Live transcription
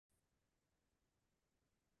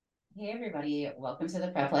Hey everybody, welcome to the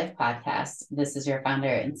Prep Life Podcast. This is your founder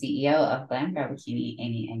and CEO of Glam Girl Bikini,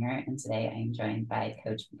 Amy Enger, and today I am joined by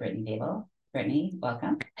Coach Brittany Dable. Brittany,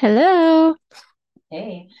 welcome. Hello.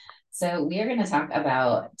 Hey, so we are going to talk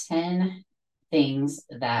about 10 things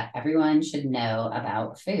that everyone should know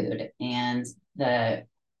about food. And the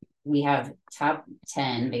we have top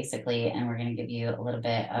 10 basically, and we're going to give you a little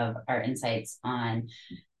bit of our insights on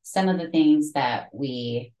some of the things that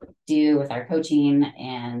we do with our coaching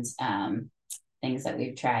and things that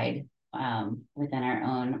we've tried within our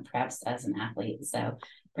own preps as an athlete. So,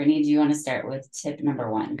 Brittany, do you want to start with tip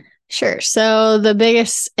number one? Sure. So the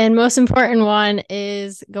biggest and most important one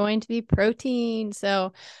is going to be protein.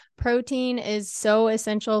 So protein is so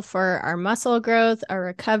essential for our muscle growth, our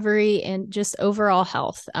recovery, and just overall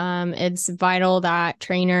health. It's vital that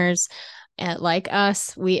trainers like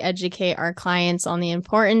us, we educate our clients on the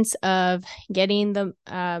importance of getting the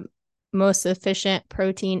most efficient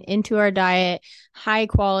protein into our diet, high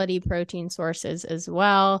quality protein sources as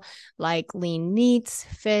well, like lean meats,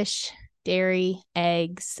 fish, dairy,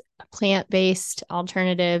 eggs, plant based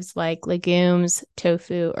alternatives like legumes,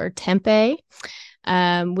 tofu, or tempeh.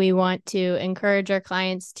 We want to encourage our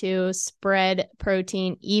clients to spread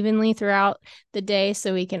protein evenly throughout the day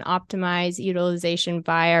so we can optimize utilization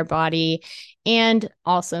by our body and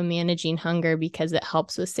also managing hunger because it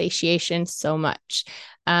helps with satiation so much.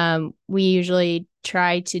 We usually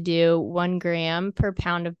try to do 1 gram per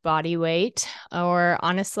pound of body weight or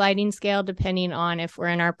on a sliding scale, depending on if we're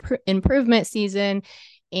in our improvement season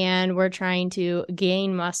and we're trying to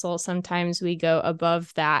gain muscle. Sometimes we go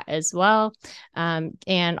above that as well.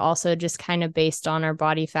 And also just kind of based on our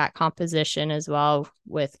body fat composition as well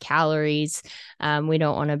with calories. We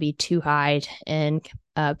don't want to be too high and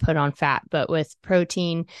put on fat, but with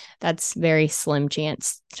protein, that's very slim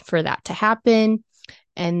chance for that to happen.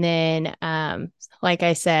 And then, like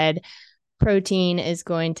I said, protein is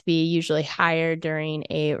going to be usually higher during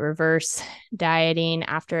a reverse dieting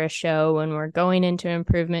after a show when we're going into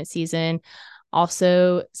improvement season.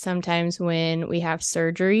 Also, sometimes when we have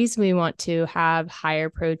surgeries, we want to have higher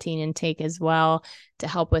protein intake as well to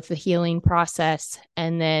help with the healing process.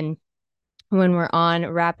 And then when we're on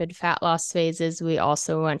rapid fat loss phases, we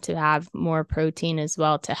also want to have more protein as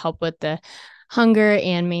well to help with the hunger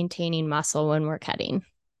and maintaining muscle when we're cutting.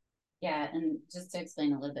 Yeah, and just to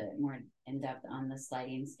explain a little bit more in depth on the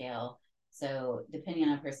sliding scale. So, depending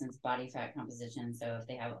on a person's body fat composition, so if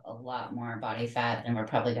they have a lot more body fat, then we're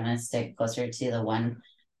probably going to stick closer to the 1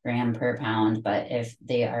 gram per pound. But if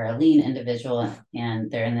they are a lean individual and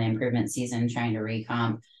they're in the improvement season trying to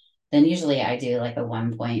recomp, then usually I do like a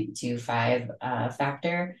 1.25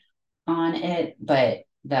 factor on it. But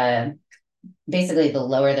the basically, the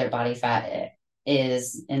lower their body fat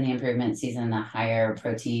is in the improvement season, the higher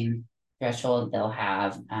protein threshold they'll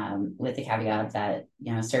have, with the caveat that,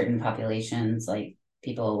 certain populations, like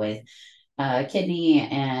people with kidney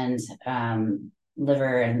and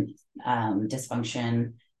liver and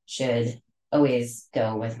dysfunction, should always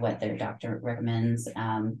go with what their doctor recommends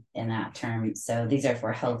in that term. So these are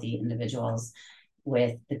for healthy individuals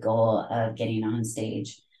with the goal of getting on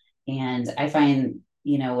stage. And I find,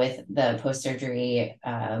 with the post surgery,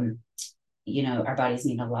 our bodies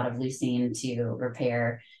need a lot of leucine to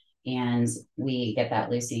repair. And we get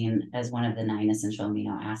that leucine as one of the 9 essential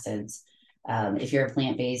amino acids. If you're a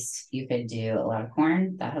plant based, you could do a lot of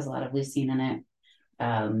corn that has a lot of leucine in it.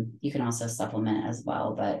 You can also supplement as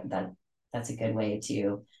well, but that's a good way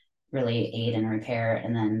to really aid in repair.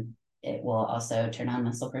 And then it will also turn on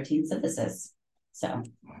muscle protein synthesis. So,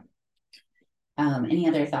 any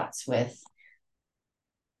other thoughts with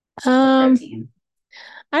the Um, protein?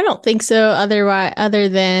 I don't think so. Other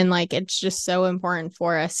than like it's just so important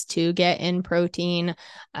for us to get in protein.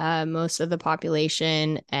 Most of the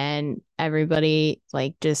population and everybody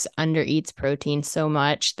like just under eats protein so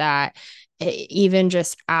much that even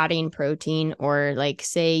just adding protein or like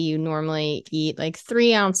say you normally eat like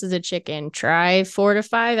 3 ounces of chicken, try 4 to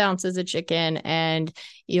 5 ounces of chicken, and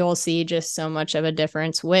you'll see just so much of a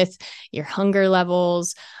difference with your hunger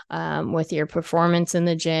levels, with your performance in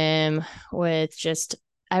the gym, with just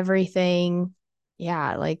everything.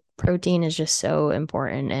 Yeah, like protein is just so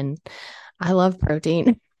important and I love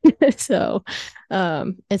protein. So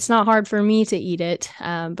it's not hard for me to eat it,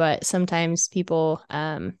 but sometimes people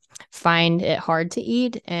find it hard to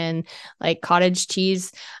eat. And like cottage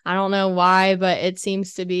cheese, I don't know why, but it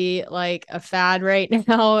seems to be like a fad right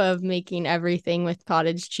now of making everything with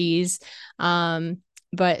cottage cheese.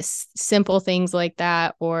 But simple things like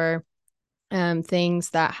that, or things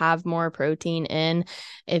that have more protein in.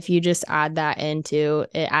 If you just add that into,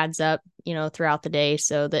 it adds up, throughout the day,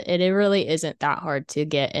 so that it really isn't that hard to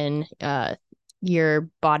get in your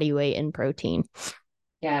body weight in protein.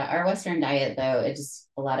 Yeah, our Western diet, though,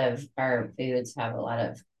 a lot of our foods have a lot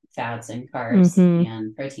of fats and carbs,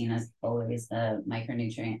 and protein is always the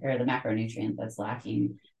micronutrient or the macronutrient that's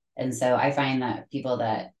lacking. And so I find that people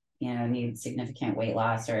that, need significant weight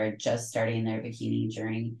loss or just starting their bikini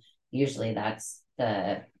journey, usually that's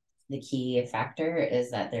the key factor,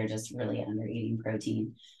 is that they're just really under eating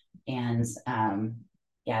protein. And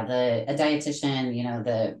yeah, a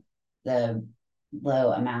dietitian, the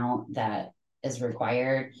low amount that is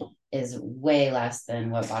required is way less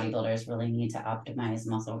than what bodybuilders really need to optimize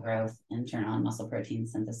muscle growth and turn on muscle protein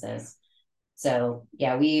synthesis. So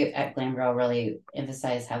yeah, we at Glam Girl really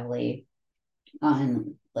emphasize heavily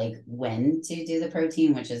on like when to do the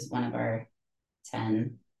protein, which is one of our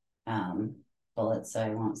 10 bullets. So I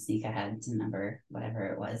won't sneak ahead to number whatever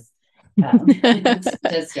it was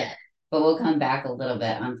just yet. But we'll come back a little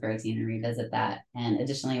bit on protein and revisit that. And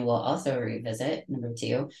additionally, we'll also revisit number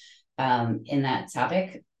 2 in that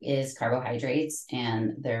topic is carbohydrates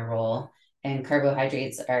and their role. And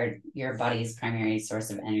carbohydrates are your body's primary source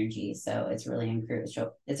of energy. So it's really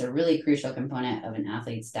crucial. It's a really crucial component of an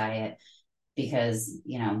athlete's diet because,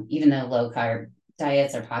 even though low carb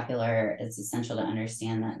diets are popular, it's essential to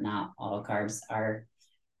understand that not all carbs are,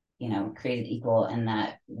 created equal, and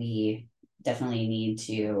that we definitely need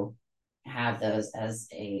to have those as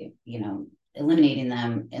eliminating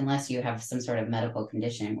them unless you have some sort of medical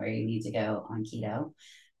condition where you need to go on keto,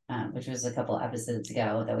 which was a couple episodes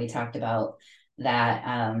ago that we talked about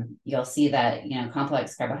that. You'll see that,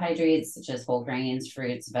 complex carbohydrates such as whole grains,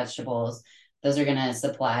 fruits, vegetables, those are going to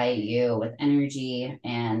supply you with energy.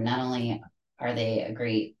 And not only are they a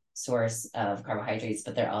great source of carbohydrates,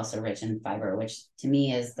 but they're also rich in fiber, which to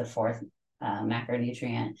me is the fourth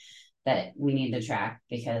macronutrient that we need to track,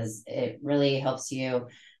 because it really helps you,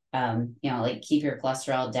 like keep your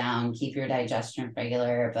cholesterol down, keep your digestion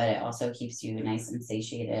regular, but it also keeps you nice and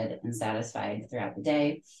satiated and satisfied throughout the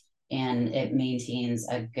day. And it maintains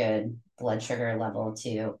a good blood sugar level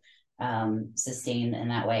too, sustained in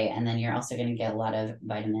that way. And then you're also going to get a lot of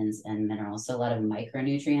vitamins and minerals. So a lot of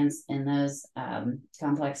micronutrients in those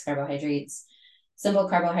complex carbohydrates. Simple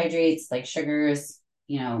carbohydrates like sugars,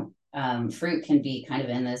 fruit can be kind of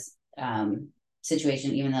in this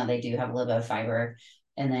situation, even though they do have a little bit of fiber.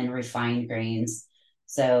 And then refined grains.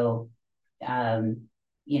 So,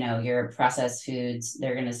 your processed foods,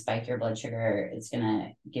 they're going to spike your blood sugar. It's going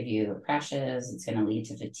to give you crashes. It's going to lead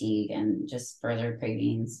to fatigue and just further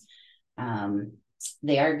cravings.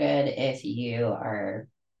 They are good if you are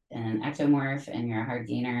an ectomorph and you're a hard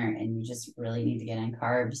gainer and you just really need to get in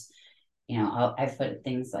carbs. I've put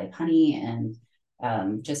things like honey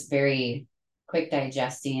and just very quick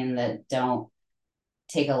digesting that don't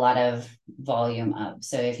take a lot of volume up.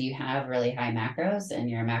 So if you have really high macros and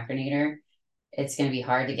you're a macronator, it's going to be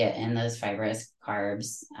hard to get in those fibrous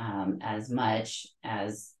carbs as much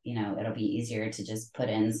as, it'll be easier to just put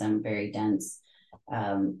in some very dense,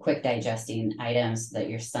 quick digesting items so that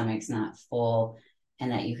your stomach's not full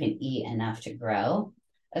and that you can eat enough to grow,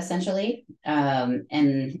 essentially.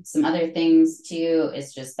 And some other things too,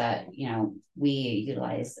 is just that, we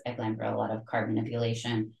utilize at Glam Girl a lot of carb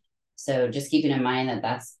manipulation. So just keeping in mind that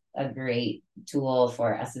that's a great tool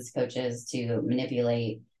for us as coaches to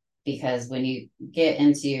manipulate, because when you get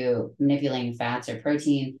into manipulating fats or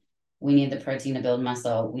protein, we need the protein to build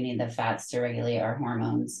muscle. We need the fats to regulate our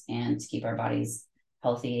hormones and to keep our bodies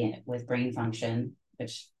healthy with brain function,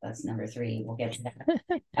 which that's number 3. We'll get to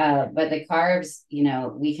that. But the carbs,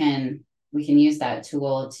 we can use that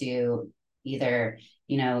tool to either,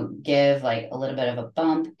 give like a little bit of a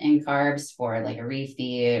bump in carbs for like a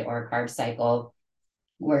refeed or a carb cycle,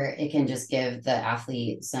 where it can just give the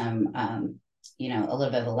athlete some, a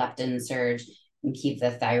little bit of a leptin surge and keep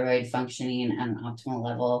the thyroid functioning at an optimal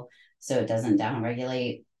level so it doesn't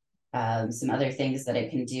downregulate. Some other things that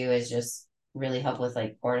it can do is just really help with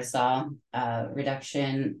like cortisol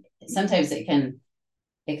reduction. Sometimes it can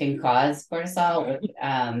cause cortisol.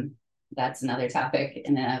 That's another topic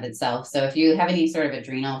in and of itself. So if you have any sort of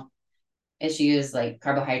adrenal issues like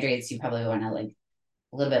carbohydrates, you probably want to like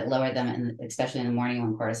a little bit lower them, and especially in the morning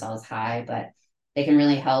when cortisol is high. But they can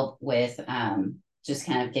really help with just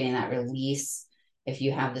kind of getting that release if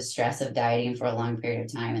you have the stress of dieting for a long period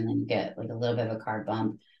of time and then you get like a little bit of a carb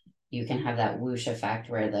bump. You can have that whoosh effect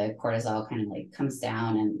where the cortisol kind of like comes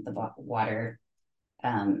down and the water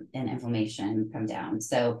and inflammation come down.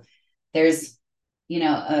 So there's,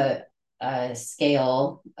 a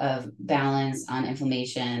scale of balance on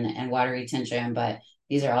inflammation and water retention, but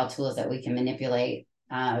these are all tools that we can manipulate,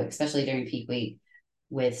 especially during peak week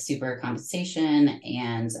with super compensation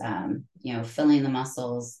and, filling the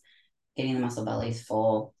muscles, getting the muscle bellies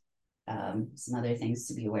full. Some other things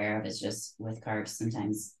to be aware of is just with carbs,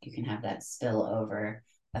 sometimes you can have that spillover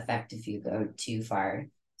effect if you go too far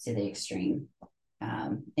to the extreme.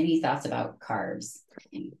 Any thoughts about carbs?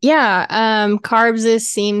 Yeah,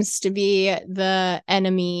 seems to be the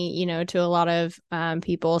enemy, to a lot of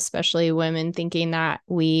people, especially women, thinking that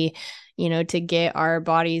we, to get our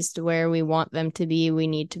bodies to where we want them to be, we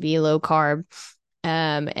need to be low carb.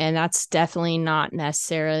 And that's definitely not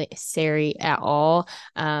necessary at all.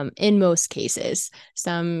 In most cases,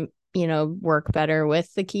 some, work better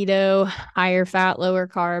with the keto, higher fat, lower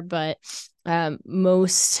carb, but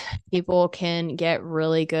most people can get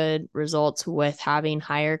really good results with having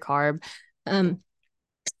higher carb.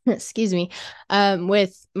 Excuse me.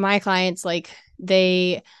 With my clients, like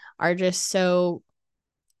they are just so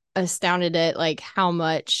astounded at like how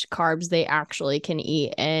much carbs they actually can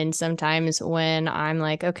eat. And sometimes when I'm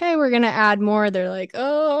like, okay, we're going to add more, they're like,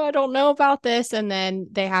 oh, I don't know about this. And then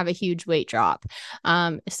they have a huge weight drop.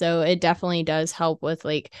 So it definitely does help with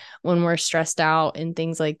like when we're stressed out and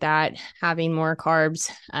things like that, having more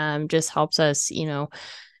carbs just helps us,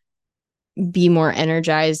 be more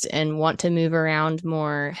energized and want to move around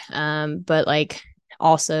more. But like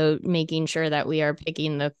also making sure that we are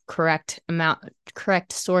picking the correct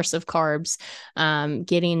source of carbs,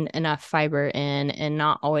 getting enough fiber in, and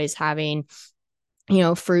not always having,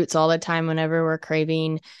 fruits all the time whenever we're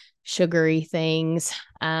craving sugary things.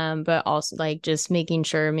 But also like just making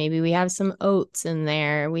sure maybe we have some oats in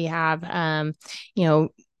there. We have,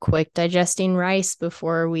 quick digesting rice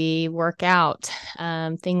before we work out,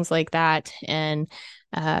 things like that. And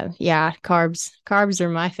yeah, carbs are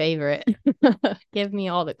my favorite. Give me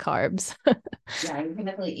all the carbs. Yeah, you can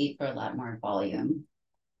definitely eat for a lot more volume.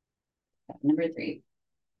 Number three.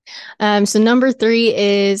 So number 3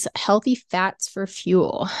 is healthy fats for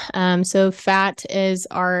fuel. So fat is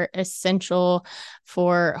our essential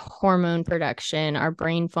for hormone production, our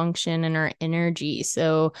brain function, and our energy.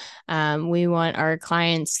 So we want our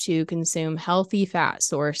clients to consume healthy fat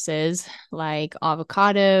sources like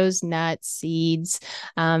avocados, nuts, seeds,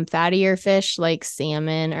 fattier fish like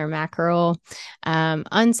salmon or mackerel.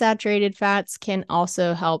 Unsaturated fats can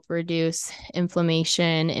also help reduce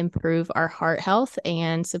inflammation, improve our heart health,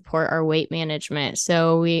 and support our weight management.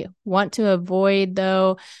 So we want to avoid,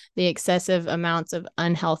 though, the excessive amounts of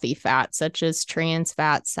unhealthy fats, such as trans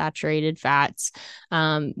fats, saturated fats,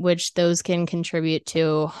 which those can contribute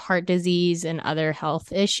to heart disease and other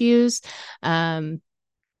health issues. And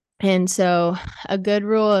so, a good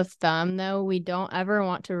rule of thumb, though, we don't ever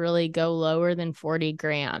want to really go lower than 40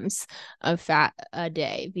 grams of fat a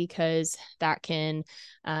day because that can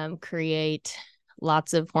create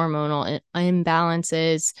lots of hormonal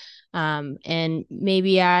imbalances. And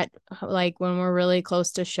maybe at like when we're really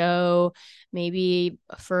close to show, maybe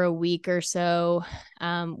for a week or so,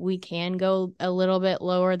 we can go a little bit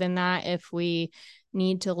lower than that if we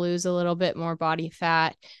need to lose a little bit more body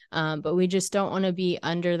fat. But we just don't want to be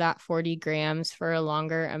under that 40 grams for a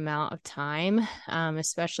longer amount of time,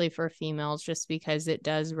 especially for females, just because it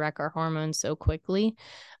does wreck our hormones so quickly.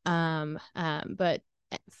 But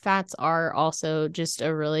fats are also just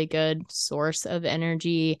a really good source of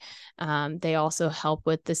energy. They also help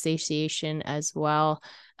with the satiation as well.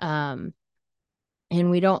 And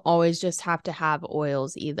we don't always just have to have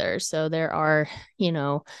oils either. So there are,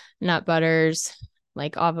 nut butters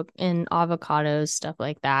like avocados, stuff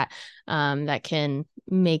like that, that can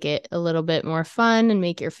make it a little bit more fun and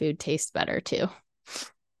make your food taste better too.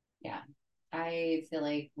 Yeah. I feel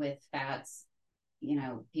like with fats,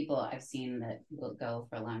 people I've seen that people go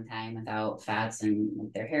for a long time without fats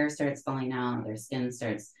and their hair starts falling out, their skin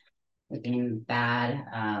starts looking bad.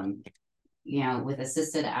 With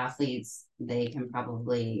assisted athletes, they can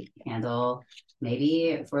probably handle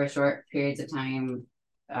maybe for a short periods of time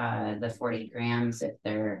the 40 grams if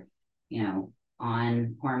they're,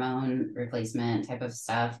 on hormone replacement type of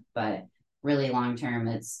stuff. But really long term,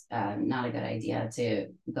 it's not a good idea to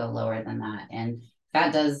go lower than that. And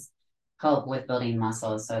fat does help with building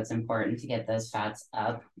muscle. So it's important to get those fats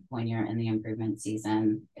up when you're in the improvement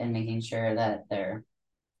season and making sure that they're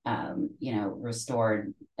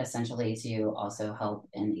restored essentially to also help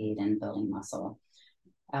and aid in building muscle.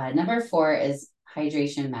 Number 4 is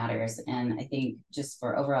hydration matters. And I think just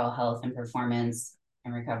for overall health and performance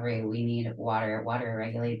and recovery, we need water. Water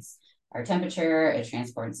regulates our temperature, it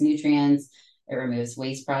transports nutrients, it removes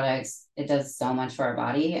waste products. It does so much for our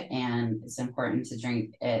body, and it's important to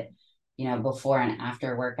drink it before and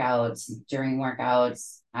after workouts, during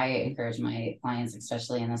workouts. I encourage my clients,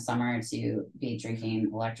 especially in the summer, to be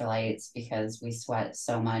drinking electrolytes because we sweat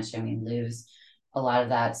so much and we lose a lot of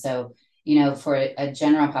that. So, for a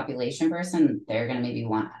general population person, they're going to maybe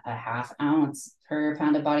want a half ounce per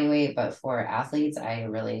pound of body weight. But for athletes, I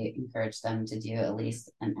really encourage them to do at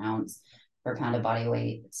least an ounce per pound of body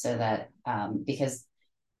weight so that, because,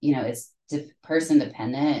 it's person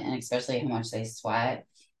dependent and especially how much they sweat,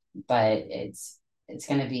 but it's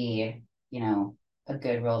going to be, a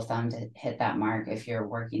good rule of thumb to hit that mark if you're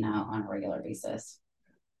working out on a regular basis.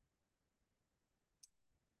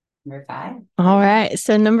 Number 5. All right.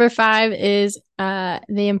 So number 5 is the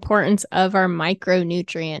importance of our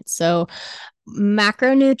micronutrients. So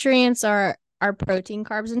macronutrients are our protein,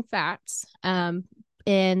 carbs, and fats.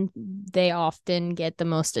 And they often get the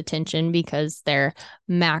most attention because they're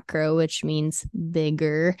macro, which means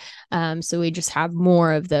bigger. So we just have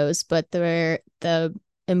more of those, but the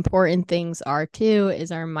important things are too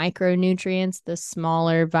is our micronutrients, the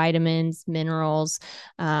smaller vitamins, minerals.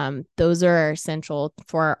 Those are essential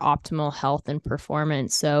for our optimal health and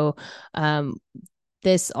performance. So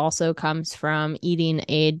this also comes from eating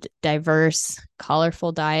a diverse,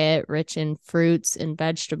 colorful diet rich in fruits and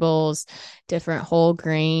vegetables, different whole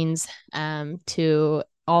grains, to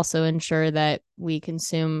also ensure that we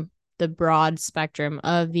consume the broad spectrum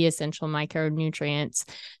of the essential micronutrients.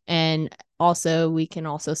 And also we can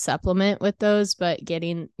also supplement with those, but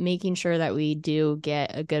making sure that we do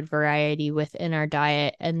get a good variety within our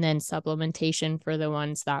diet, and then supplementation for the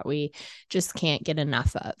ones that we just can't get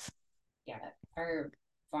enough of. Yeah, our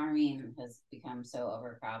farming has become so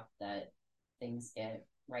overcropped that things get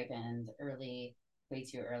ripened early, way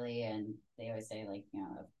too early. And they always say, like,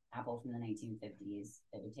 an apple from the 1950s,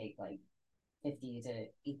 it would take like 50 to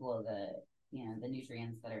equal the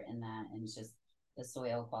nutrients that are in that, and it's just the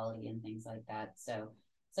soil quality and things like that. So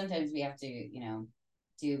sometimes we have to,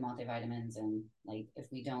 do multivitamins, and like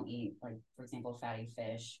if we don't eat, like, for example, fatty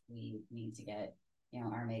fish, we need to get,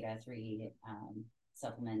 our omega-3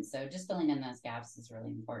 supplements. So just filling in those gaps is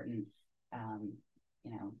really important.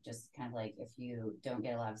 Just kind of like if you don't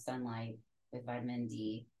get a lot of sunlight with vitamin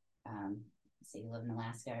D, say you live in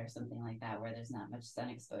Alaska or something like that, where there's not much sun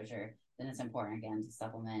exposure, then it's important again to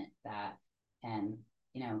supplement that. And,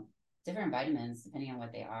 different vitamins, depending on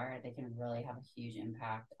what they are, they can really have a huge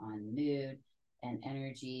impact on mood and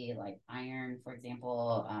energy. Like iron, for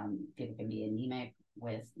example, people can be anemic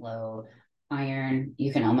with low iron.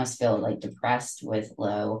 You can almost feel like depressed with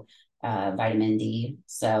low vitamin D.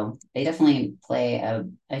 So they definitely play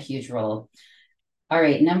a huge role. All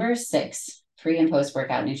right, number 6, pre and post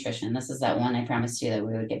workout nutrition. This is that one I promised you that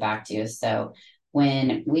we would get back to. So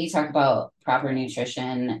when we talk about proper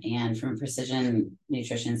nutrition and from a precision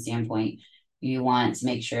nutrition standpoint, you want to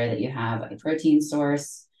make sure that you have a protein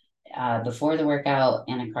source before the workout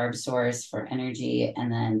and a carb source for energy.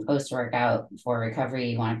 And then post workout for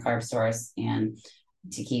recovery, you want a carb source and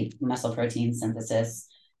to keep muscle protein synthesis.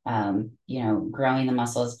 Growing the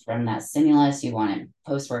muscles from that stimulus, you want it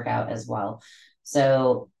post workout as well.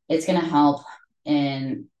 So it's going to help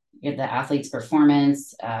in the athlete's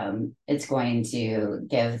performance. It's going to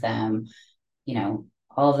give them,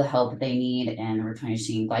 all of the help they need in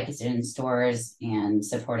replenishing glycogen stores and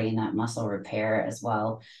supporting that muscle repair as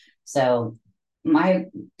well. So my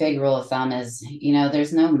big rule of thumb is,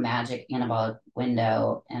 there's no magic anabolic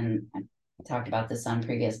window. And I talked about this on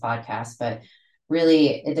previous podcasts, but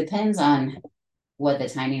really it depends on what the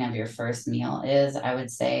timing of your first meal is, I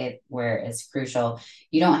would say, where it's crucial.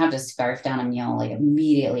 You don't have to scarf down a meal like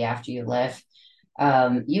immediately after you lift.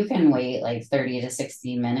 You can wait like 30 to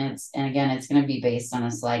 60 minutes. And again, it's going to be based on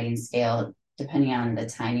a sliding scale, depending on the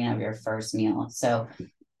timing of your first meal. So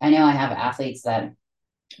I know I have athletes that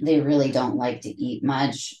they really don't like to eat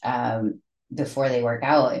much before they work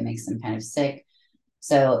out. It makes them kind of sick.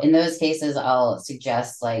 So in those cases, I'll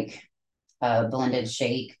suggest like a blended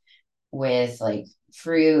shake with like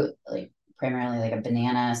fruit, like primarily like a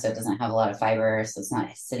banana, so it doesn't have a lot of fiber, so it's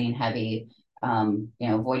not sitting heavy.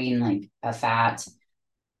 Avoiding like a fat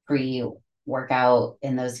pre-workout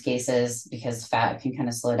in those cases because fat can kind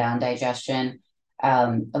of slow down digestion.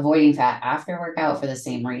 Avoiding fat after workout for the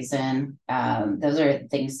same reason. Those are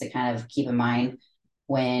things to kind of keep in mind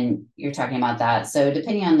when you're talking about that. So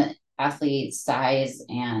depending on the athlete's size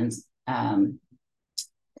and kind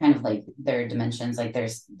of like their dimensions, like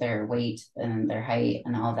their weight and their height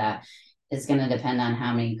and all that is going to depend on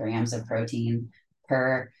how many grams of protein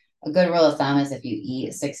per. A good rule of thumb is if you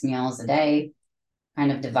eat 6 meals a day,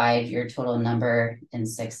 kind of divide your total number in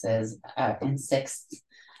sixths. If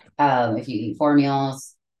you eat 4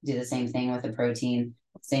 meals, do the same thing with the protein,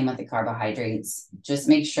 same with the carbohydrates. Just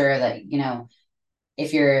make sure that,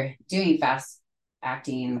 if you're doing fast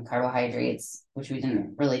acting carbohydrates, which we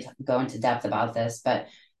didn't really go into depth about this, but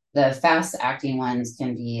the fast acting ones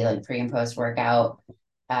can be like pre and post workout,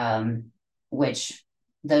 which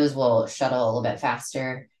those will shuttle a little bit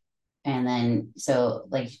faster. And then, so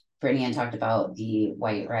like Brittany had talked about the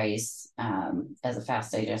white rice as a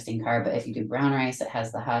fast digesting carb, but if you do brown rice, it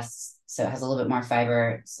has the husks, so it has a little bit more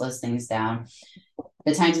fiber, slows things down.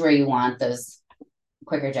 The times where you want those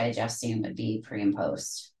quicker digesting would be pre and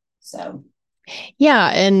post. So yeah,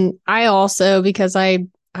 and I also, because I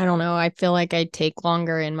don't know, I feel like I take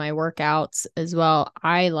longer in my workouts as well.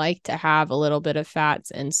 I like to have a little bit of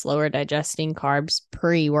fats and slower digesting carbs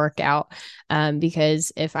pre-workout,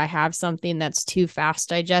 because if I have something that's too fast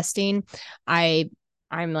digesting,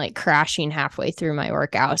 I'm like crashing halfway through my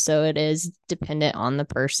workout. So it is dependent on the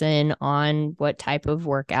person, on what type of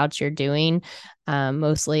workouts you're doing.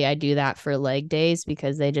 Mostly I do that for leg days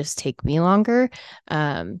because they just take me longer.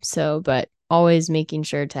 But always making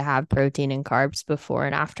sure to have protein and carbs before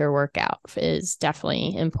and after workout is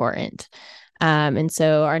definitely important. And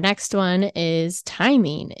so our next one is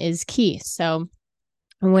timing is key. So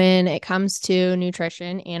when it comes to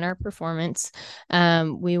nutrition and our performance,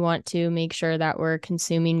 we want to make sure that we're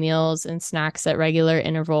consuming meals and snacks at regular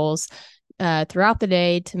intervals throughout the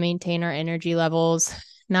day to maintain our energy levels,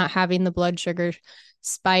 not having the blood sugar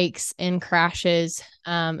spikes and crashes,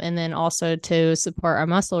 and then also to support our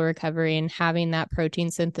muscle recovery and having that protein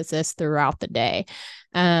synthesis throughout the day.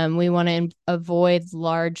 We want to avoid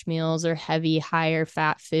large meals or heavy, higher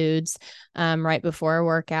fat foods right before a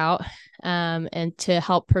workout, and to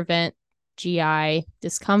help prevent GI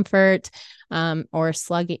discomfort or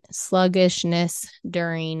sluggishness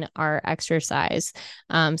during our exercise.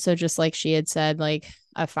 So just like she had said, like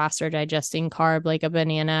a faster digesting carb like a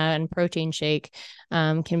banana and protein shake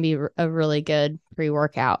can be a really good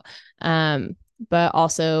pre-workout. But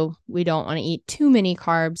also we don't want to eat too many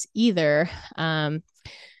carbs either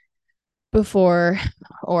before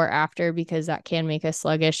or after, because that can make us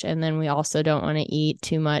sluggish. And then we also don't want to eat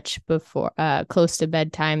too much before close to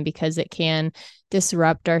bedtime, because it can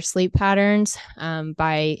disrupt our sleep patterns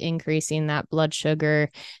by increasing that blood sugar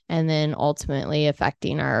and then ultimately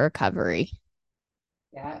affecting our recovery.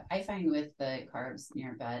 yeah, I find with the carbs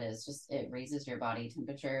near bed is just it raises your body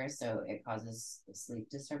temperature, so it causes sleep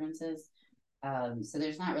disturbances. So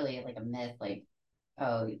there's not really like a myth like,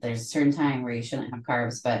 oh, there's a certain time where you shouldn't have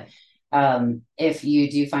carbs, but if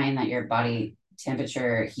you do find that your body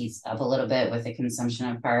temperature heats up a little bit with the consumption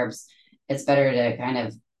of carbs, it's better to kind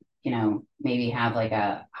of, maybe have like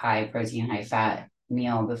a high protein, high fat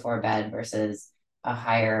meal before bed versus a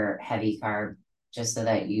higher heavy carb, just so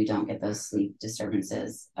that you don't get those sleep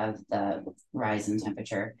disturbances of the rise in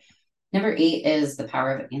temperature. Number 8 is the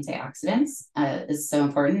power of antioxidants is so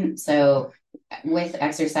important. So with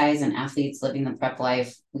exercise and athletes living the prep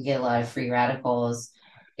life, we get a lot of free radicals.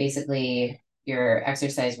 Basically, your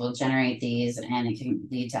exercise will generate these and it can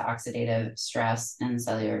lead to oxidative stress and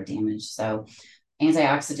cellular damage. So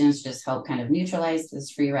antioxidants just help kind of neutralize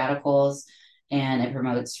those free radicals, and it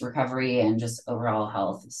promotes recovery and just overall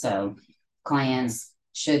health. So clients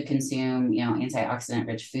should consume, antioxidant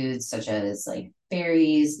rich foods such as like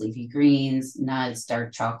berries, leafy greens, nuts,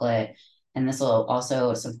 dark chocolate. And this will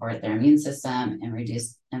also support their immune system and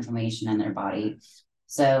reduce inflammation in their body.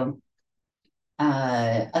 So,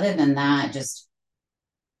 other than that, just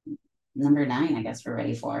number 9, I guess we're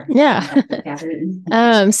ready for. Yeah.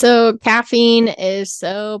 So caffeine is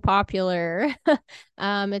so popular.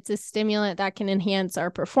 It's a stimulant that can enhance our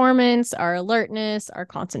performance, our alertness, our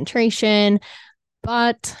concentration.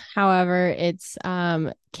 But however, it's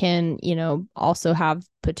can, also have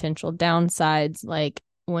potential downsides, like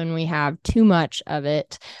when we have too much of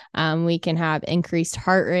it, we can have increased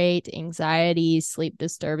heart rate, anxiety, sleep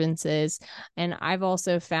disturbances. And I've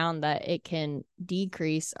also found that it can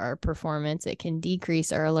decrease our performance. It can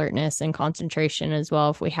decrease our alertness and concentration as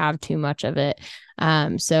well if we have too much of it.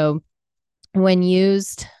 So when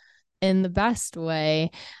used in the best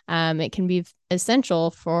way, it can be essential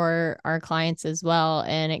for our clients as well.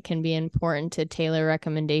 And it can be important to tailor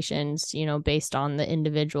recommendations, based on the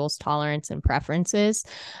individual's tolerance and preferences.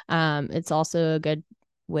 It's also a good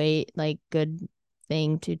way, like good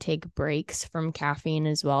thing to take breaks from caffeine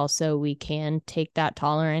as well, so we can take that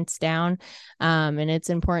tolerance down. And it's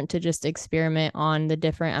important to just experiment on the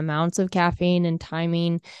different amounts of caffeine and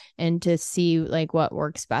timing, and to see like what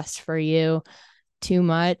works best for you. Too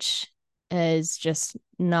much is just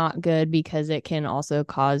not good, because it can also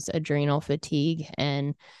cause adrenal fatigue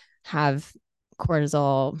and have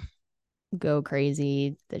cortisol go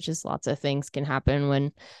crazy. There's just lots of things can happen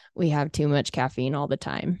when we have too much caffeine all the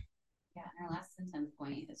time. Yeah, and our last and 10th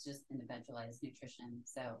point is just individualized nutrition.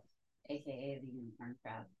 So, AKA the unicorn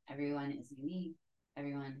crab. Everyone is unique.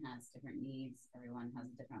 Everyone has different needs. Everyone has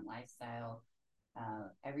a different lifestyle.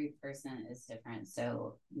 Every person is different.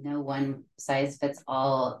 So, no one size fits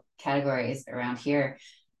all categories around here.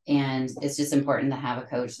 And it's just important to have a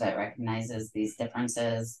coach that recognizes these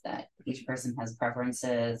differences, that each person has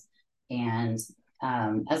preferences. And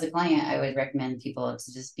as a client, I would recommend people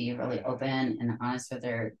to just be really open and honest with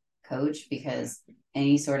their coach, because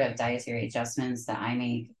any sort of dietary adjustments that I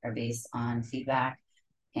make are based on feedback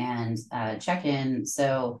and check in.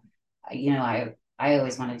 So, I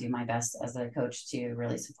always want to do my best as a coach to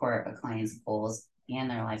really support a client's goals and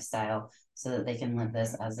their lifestyle so that they can live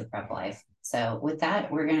this as a prep life. So, with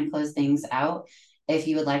that, we're going to close things out. If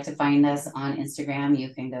you would like to find us on Instagram,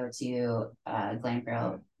 you can go to Glam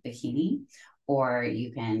Girl Bikini, or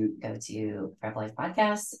you can go to Prep Life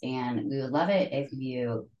Podcast. And we would love it if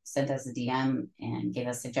you sent us a DM and gave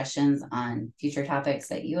us suggestions on future topics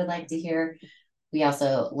that you would like to hear. We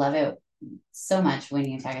also love it so much when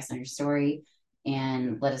you tag us on your story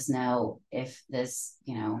and let us know if this,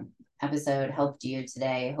 episode helped you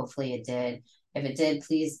today. Hopefully it did. If it did,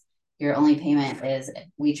 please, your only payment is,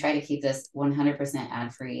 we try to keep this 100%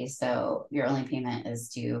 ad free. So your only payment is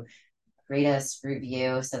to rate us,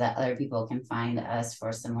 review, so that other people can find us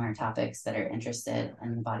for similar topics that are interested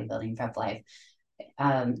in the bodybuilding prep life.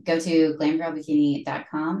 Go to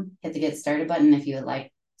glamgirlbikini.com, hit the get started button if you would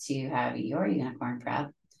like to have your unicorn prep.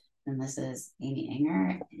 And this is Amy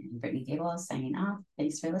Anger and Brittany Gable signing off.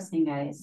 Thanks for listening, guys.